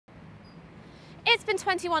It's been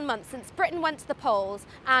 21 months since Britain went to the polls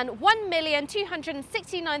and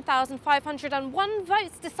 1,269,501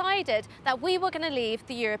 votes decided that we were going to leave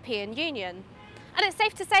the European Union. And it's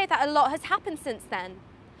safe to say that a lot has happened since then.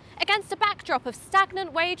 Against a backdrop of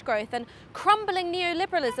stagnant wage growth and crumbling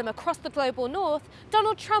neoliberalism across the global north,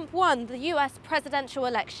 Donald Trump won the US presidential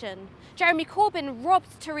election. Jeremy Corbyn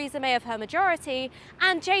robbed Theresa May of her majority,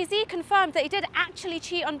 and Jay-Z confirmed that he did actually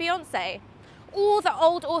cheat on Beyonce. All the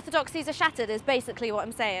old orthodoxies are shattered is basically what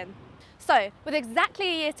I'm saying. So, with exactly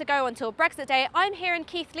a year to go until Brexit Day, I'm here in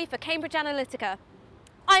Keighley for Cambridge Analytica.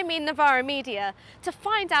 I mean Navarra Media, to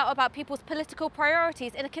find out about people's political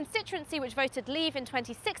priorities in a constituency which voted Leave in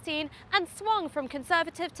 2016 and swung from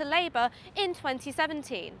Conservative to Labour in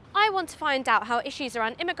 2017. I want to find out how issues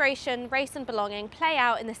around immigration, race and belonging play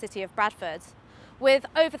out in the city of Bradford. With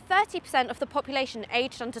over 30% of the population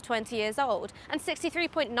aged under 20 years old and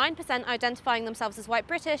 63.9% identifying themselves as white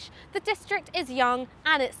British, the district is young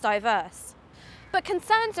and it's diverse. But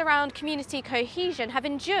concerns around community cohesion have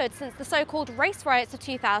endured since the so-called race riots of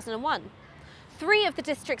 2001. 3 of the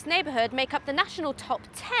district's neighbourhood make up the national top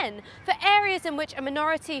 10 for areas in which a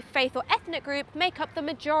minority, faith or ethnic group make up the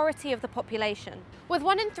majority of the population. With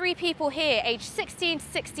 1 in 3 people here aged 16 to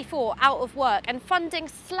 64 out of work and funding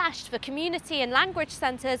slashed for community and language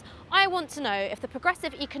centres, I want to know if the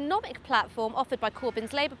progressive economic platform offered by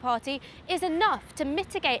Corbyn's Labour Party is enough to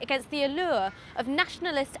mitigate against the allure of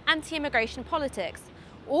nationalist anti-immigration politics,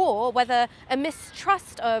 or whether a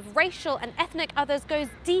mistrust of racial and ethnic others goes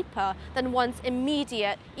deeper than one's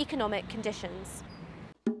immediate economic conditions.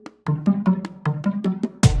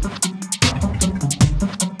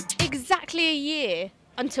 Exactly a year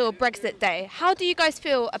until Brexit Day. How do you guys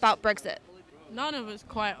feel about Brexit? None of us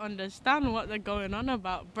quite understand what they're going on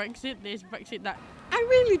about. Brexit this, Brexit that. I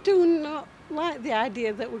really do not like the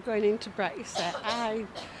idea that we're going into Brexit. I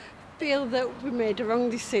feel that we made a wrong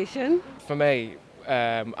decision. For me,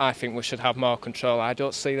 I think we should have more control. I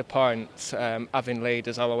don't see the point having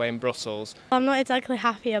leaders all the way in Brussels. I'm not exactly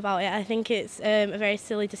happy about it. I think it's a very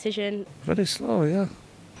silly decision. Very slow, yeah.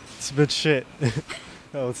 It's a bit shit,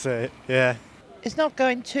 I would say, yeah. It's not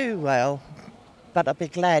going too well, but I'll be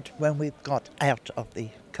glad when we've got out of the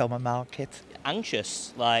common market.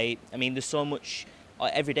 Anxious, there's so much.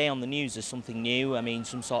 Every day on the news there's something new,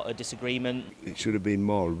 some sort of disagreement. It should have been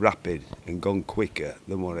more rapid and gone quicker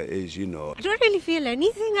than what it is, you know. I don't really feel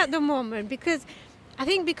anything at the moment because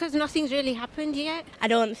nothing's really happened yet. I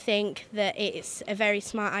don't think that it's a very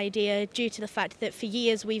smart idea due to the fact that for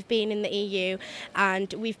years we've been in the EU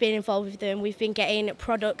and we've been involved with them. We've been getting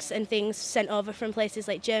products and things sent over from places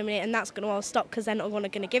like Germany, and that's going to all stop because they're not going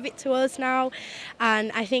to give it to us now.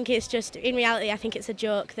 And I think it's just, in reality, I think it's a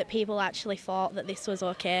joke that people actually thought that this was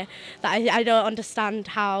okay. That I don't understand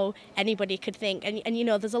how anybody could think. And you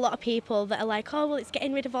know, there's a lot of people that are like, oh, well, it's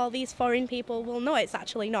getting rid of all these foreign people. Well, no, it's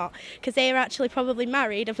actually not, because they are actually probably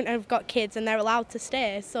married, have got kids, and they're allowed to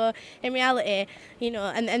stay. So in reality, you know,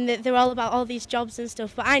 and they're all about all these jobs and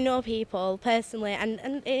stuff, but I know people personally and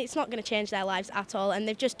it's not going to change their lives at all, and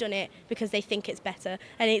they've just done it because they think it's better,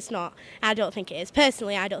 and it's not. I don't think it is.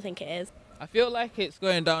 Personally, I don't think it is. I feel like it's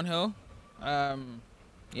going downhill.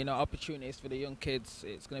 You know, opportunities for the young kids,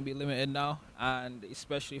 it's going to be limited now, and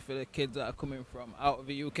especially for the kids that are coming from out of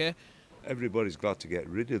the UK. Everybody's got to get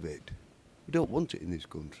rid of it. We don't want it in this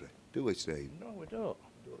country, do we, Steve? No, we don't.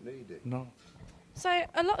 We don't need it. No. So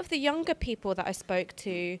a lot of the younger people that I spoke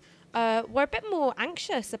to were a bit more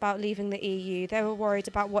anxious about leaving the EU. They were worried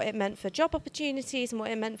about what it meant for job opportunities and what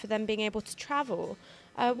it meant for them being able to travel.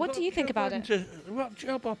 What do you think about it? What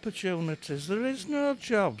job opportunities? There is no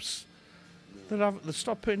jobs. They're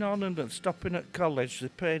stopping on and stopping at college. They're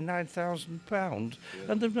paying £9,000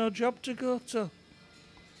 and they've no job to go to.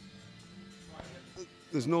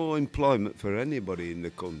 There's no employment for anybody in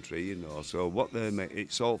the country, you know, so what they make,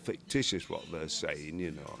 it's all fictitious what they're saying,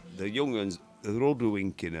 you know. The young ones, they're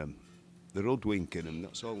hoodwinking them. They're hoodwinking them,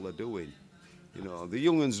 that's all they're doing. You know, the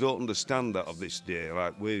young ones don't understand that of this day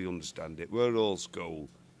like we understand it. We're old school.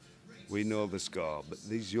 We know the score, but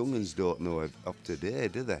these young ones don't know it up to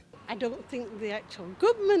date, do they? I don't think the actual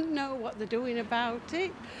government know what they're doing about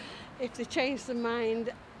it. If they change their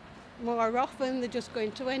mind more often, they're just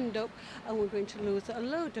going to end up and we're going to lose a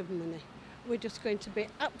load of money. We're just going to be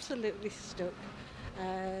absolutely stuck.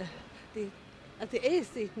 As it is,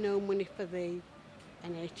 there's no money for the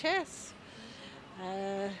NHS.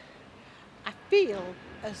 I feel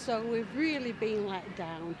as though we've really been let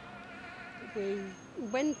down. We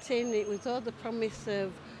went in, it was all the promise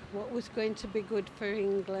of what was going to be good for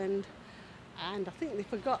England, and I think they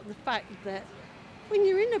forgot the fact that when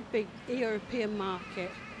you're in a big European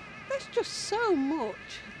market, there's just so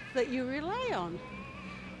much that you rely on.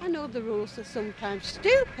 I know the rules are sometimes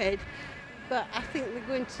stupid, but I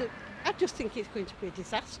just think it's going to be a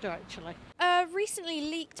disaster, actually. A recently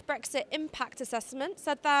leaked Brexit impact assessment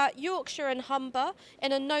said that Yorkshire and Humber,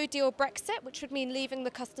 in a no-deal Brexit, which would mean leaving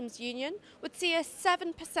the customs union, would see a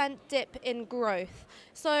 7% dip in growth.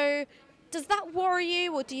 So does that worry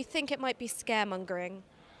you, or do you think it might be scaremongering?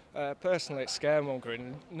 Personally, it's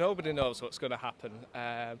scaremongering. Nobody knows what's going to happen.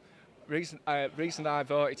 Reason I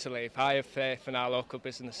voted to leave, I have faith in our local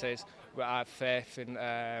businesses, I have faith in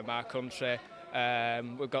our country.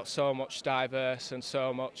 We've got so much diverse and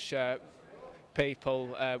so much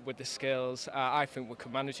people with the skills. I think we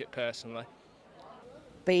can manage it personally.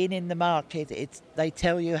 Being in the market, they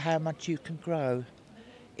tell you how much you can grow.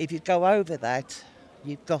 If you go over that,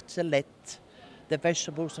 you've got to let the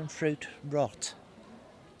vegetables and fruit rot.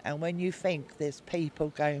 And when you think there's people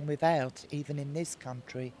going without, even in this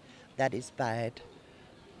country, that is bad.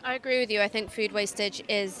 I agree with you. I think food wastage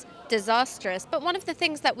is disastrous. But one of the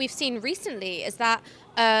things that we've seen recently is that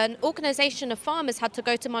an organisation of farmers had to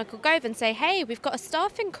go to Michael Gove and say, hey, we've got a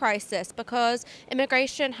staffing crisis because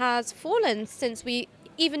immigration has fallen since we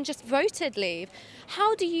even just voted leave.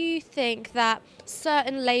 How do you think that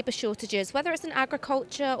certain labour shortages, whether it's in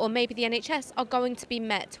agriculture or maybe the NHS, are going to be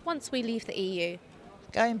met once we leave the EU?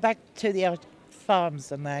 Going back to the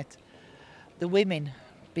farms and that, the women,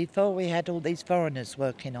 before we had all these foreigners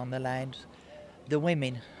working on the land, the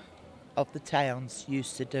women of the towns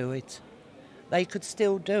used to do it. They could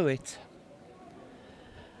still do it.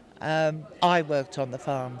 I worked on the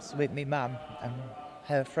farms with my mum and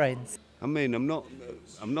her friends. I mean, I'm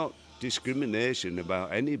not discrimination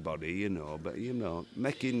about anybody, you know, but, you know,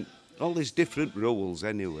 making all these different rules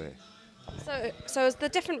anyway. So as the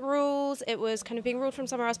different rules, it was kind of being ruled from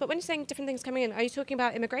somewhere else. But when you're saying different things coming in, are you talking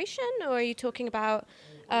about immigration or are you talking about...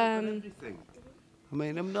 Everything. I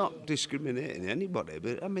mean, I'm not discriminating anybody,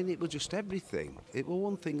 but I mean, it was just everything. It was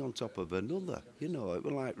one thing on top of another, you know. It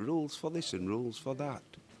was like rules for this and rules for that.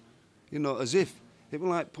 You know, as if, it was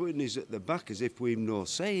like putting us at the back as if we've no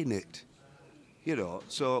say in it. You know,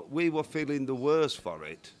 so we were feeling the worst for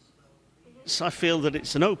it. So I feel that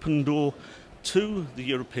it's an open door to the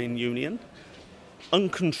European Union,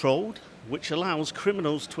 uncontrolled, which allows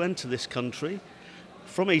criminals to enter this country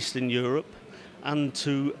from Eastern Europe and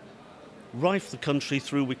to rife the country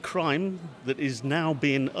through with crime that is now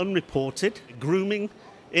being unreported. Grooming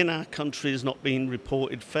in our country is not being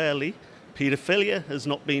reported fairly. Paedophilia has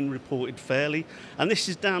not been reported fairly. And this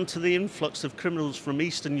is down to the influx of criminals from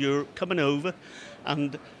Eastern Europe coming over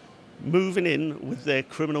and moving in with their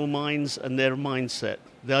criminal minds and their mindset.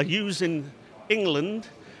 They are using England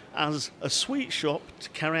as a sweet shop to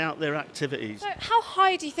carry out their activities. So how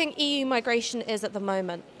high do you think EU migration is at the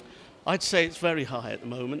moment? I'd say it's very high at the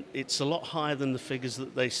moment. It's a lot higher than the figures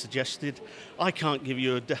that they suggested. I can't give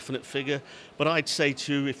you a definite figure, but I'd say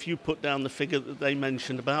to you, if you put down the figure that they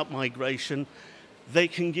mentioned about migration, they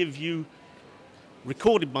can give you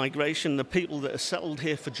recorded migration, the people that are settled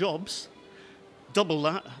here for jobs, double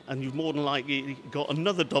that, and you've more than likely got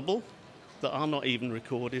another double that are not even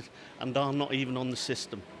recorded and are not even on the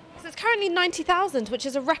system. So it's currently 90,000, which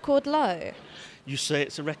is a record low. You say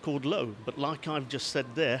it's a record low, but like I've just said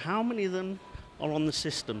there, how many of them are on the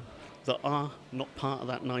system that are not part of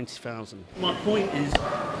that 90,000? My point is,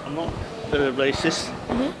 I'm not racist.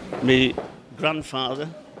 Mm-hmm. My grandfather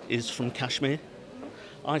is from Kashmir.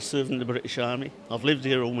 I served in the British Army. I've lived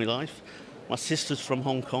here all my life. My sister's from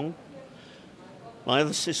Hong Kong. My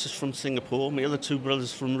other sister's from Singapore. My other two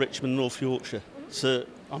brothers from Richmond, North Yorkshire. So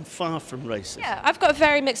I'm far from racist. Yeah, I've got a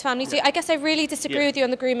very mixed family too. I guess I really disagree with you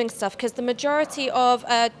on the grooming stuff because the majority of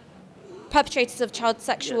perpetrators of child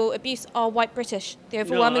sexual abuse are white British, the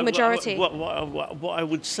overwhelming majority. What I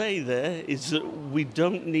would say there is that we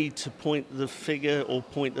don't need to point the finger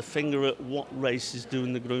at what race is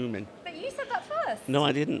doing the grooming. But you said that first. No,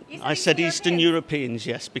 I didn't. I said Eastern Europeans,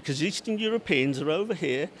 yes, because Eastern Europeans are over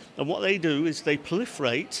here, and what they do is they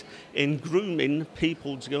proliferate in grooming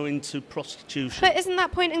people to go into prostitution. But isn't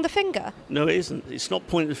that pointing the finger? No, it isn't. It's not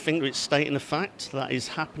pointing the finger, it's stating a fact that is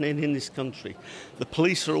happening in this country. The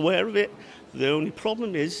police are aware of it. The only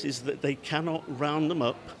problem is that they cannot round them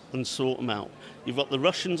up and sort them out. You've got the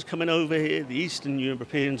Russians coming over here, the Eastern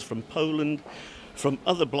Europeans from Poland, from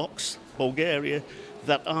other blocks, Bulgaria,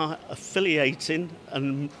 that are affiliating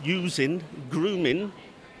and using grooming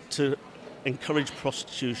to encourage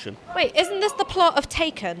prostitution. Wait, isn't this the plot of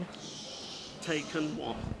Taken? Taken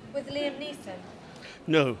what? With Liam Neeson?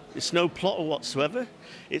 No, it's no plot whatsoever.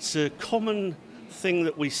 It's a common thing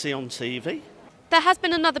that we see on TV. There has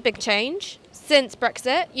been another big change since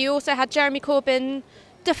Brexit. You also had Jeremy Corbyn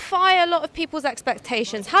defy a lot of people's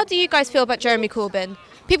expectations. How do you guys feel about Jeremy Corbyn?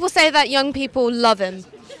 People say that young people love him.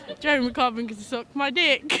 Jeremy Corbyn can suck my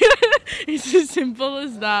dick. It's as simple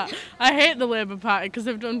as that. I hate the Labour Party because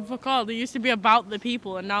they've done fuck all. They used to be about the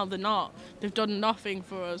people and now they're not. They've done nothing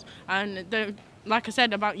for us. And like I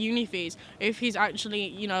said about uni fees, if he's actually,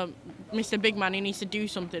 you know, Mr. Big Man, he needs to do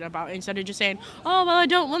something about it instead of just saying, oh, well, I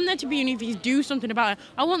don't want there to be uni fees, do something about it.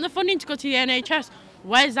 I want the funding to go to the NHS.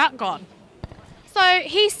 Where's that gone? So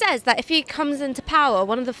he says that if he comes into power,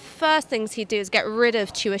 one of the first things he'd do is get rid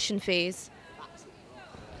of tuition fees.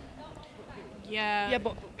 Yeah,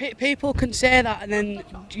 but people can say that, and then,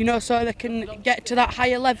 you know, so they can get to that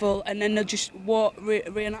higher level, and then they'll just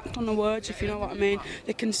reenact on the words, if you know what I mean.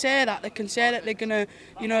 They can say that they're gonna,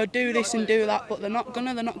 you know, do this and do that, but they're not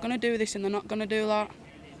gonna do this and they're not gonna do that.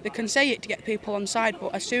 They can say it to get people on side,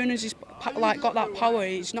 but as soon as he's got that power,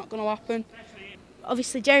 it's not gonna happen.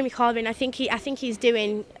 Obviously, Jeremy Corbyn, I think he's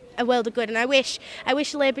doing a world of good, and I wish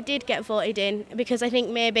Labour did get voted in, because I think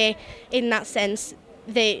maybe in that sense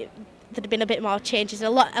there'd have been a bit more changes, a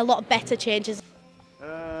lot better changes.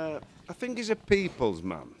 I think he's a people's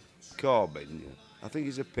man, Corbyn. Yeah. I think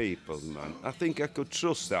he's a people's man. I think I could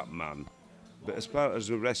trust that man, but as far as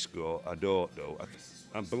the rest go, I don't know.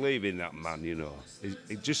 I believe in that man, you know.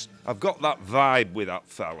 I've got that vibe with that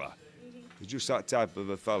fella. He's just that type of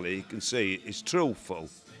a fella. You can see he's truthful,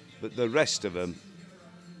 but the rest of them,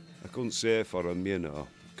 I couldn't say for them, you know,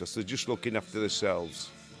 because they're just looking after themselves.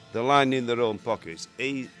 They're lining their own pockets.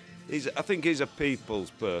 I think he's a people's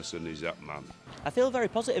person, is that man. I feel very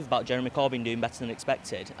positive about Jeremy Corbyn doing better than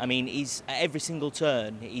expected. I mean, he's at every single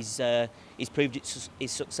turn, he's proved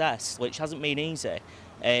his success, which hasn't been easy.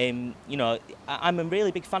 You know, I'm a really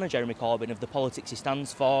big fan of Jeremy Corbyn, of the politics he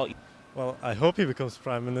stands for. Well, I hope he becomes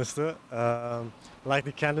Prime Minister. Like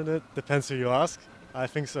the candidate, depends who you ask. I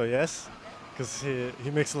think so, yes, because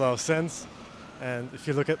he makes a lot of sense. And if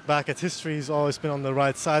you look back at history, he's always been on the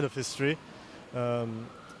right side of history.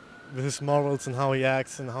 With his morals and how he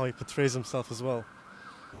acts and how he portrays himself as well.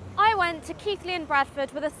 I went to Keighley and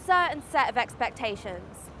Bradford with a certain set of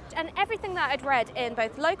expectations, and everything that I'd read in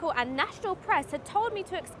both local and national press had told me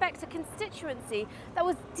to expect a constituency that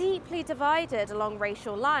was deeply divided along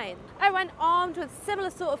racial lines. I went armed with similar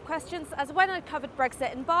sort of questions as when I'd covered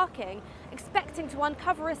Brexit in Barking, expecting to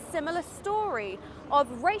uncover a similar story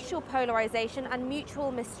of racial polarisation and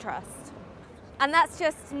mutual mistrust. And that's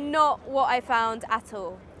just not what I found at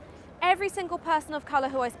all. Every single person of colour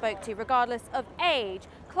who I spoke to, regardless of age,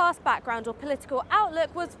 class background or political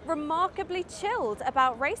outlook, was remarkably chilled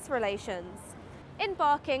about race relations. In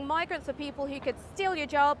Barking, migrants were people who could steal your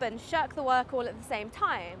job and shirk the work all at the same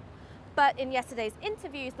time. But in yesterday's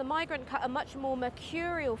interviews, the migrant cut a much more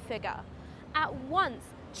mercurial figure. At once,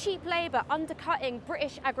 cheap labour undercutting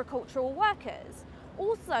British agricultural workers.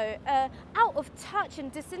 Also, out of touch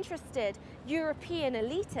and disinterested European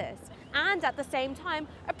elitist, and at the same time,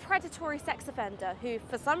 a predatory sex offender who,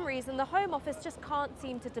 for some reason, the Home Office just can't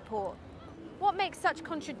seem to deport. What makes such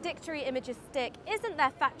contradictory images stick isn't their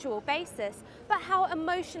factual basis, but how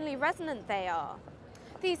emotionally resonant they are.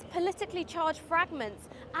 These politically charged fragments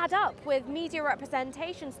add up with media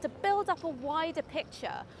representations to build up a wider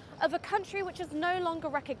picture of a country which is no longer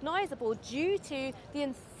recognisable due to the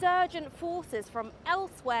insurgent forces from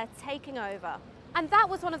elsewhere taking over. And that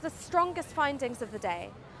was one of the strongest findings of the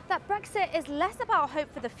day, that Brexit is less about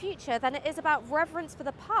hope for the future than it is about reverence for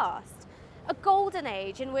the past. A golden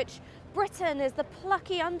age in which Britain is the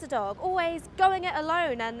plucky underdog, always going it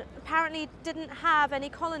alone, and apparently didn't have any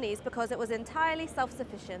colonies because it was entirely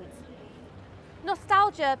self-sufficient.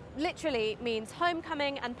 Nostalgia literally means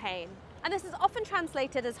homecoming and pain, and this is often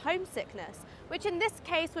translated as homesickness, which in this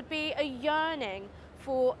case would be a yearning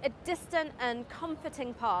for a distant and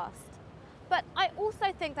comforting past. But I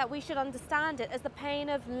also think that we should understand it as the pain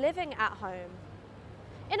of living at home.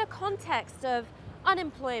 In a context of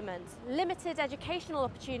unemployment, limited educational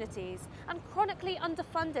opportunities, and chronically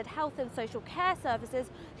underfunded health and social care services,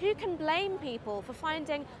 who can blame people for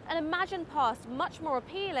finding an imagined past much more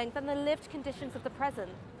appealing than the lived conditions of the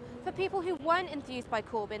present? For people who weren't enthused by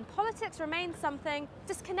Corbyn, politics remains something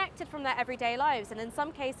disconnected from their everyday lives and in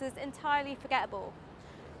some cases entirely forgettable.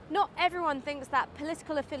 Not everyone thinks that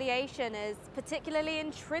political affiliation is particularly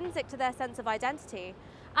intrinsic to their sense of identity,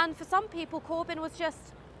 and for some people Corbyn was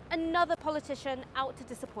just another politician out to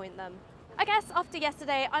disappoint them. I guess after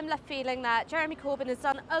yesterday, I'm left feeling that Jeremy Corbyn has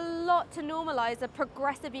done a lot to normalise a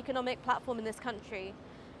progressive economic platform in this country.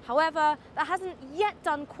 However, that hasn't yet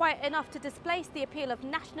done quite enough to displace the appeal of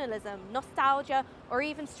nationalism, nostalgia, or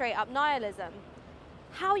even straight up nihilism.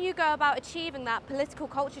 How you go about achieving that political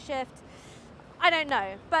culture shift, I don't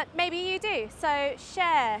know, but maybe you do. So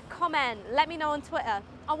share, comment, let me know on Twitter.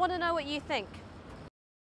 I want to know what you think.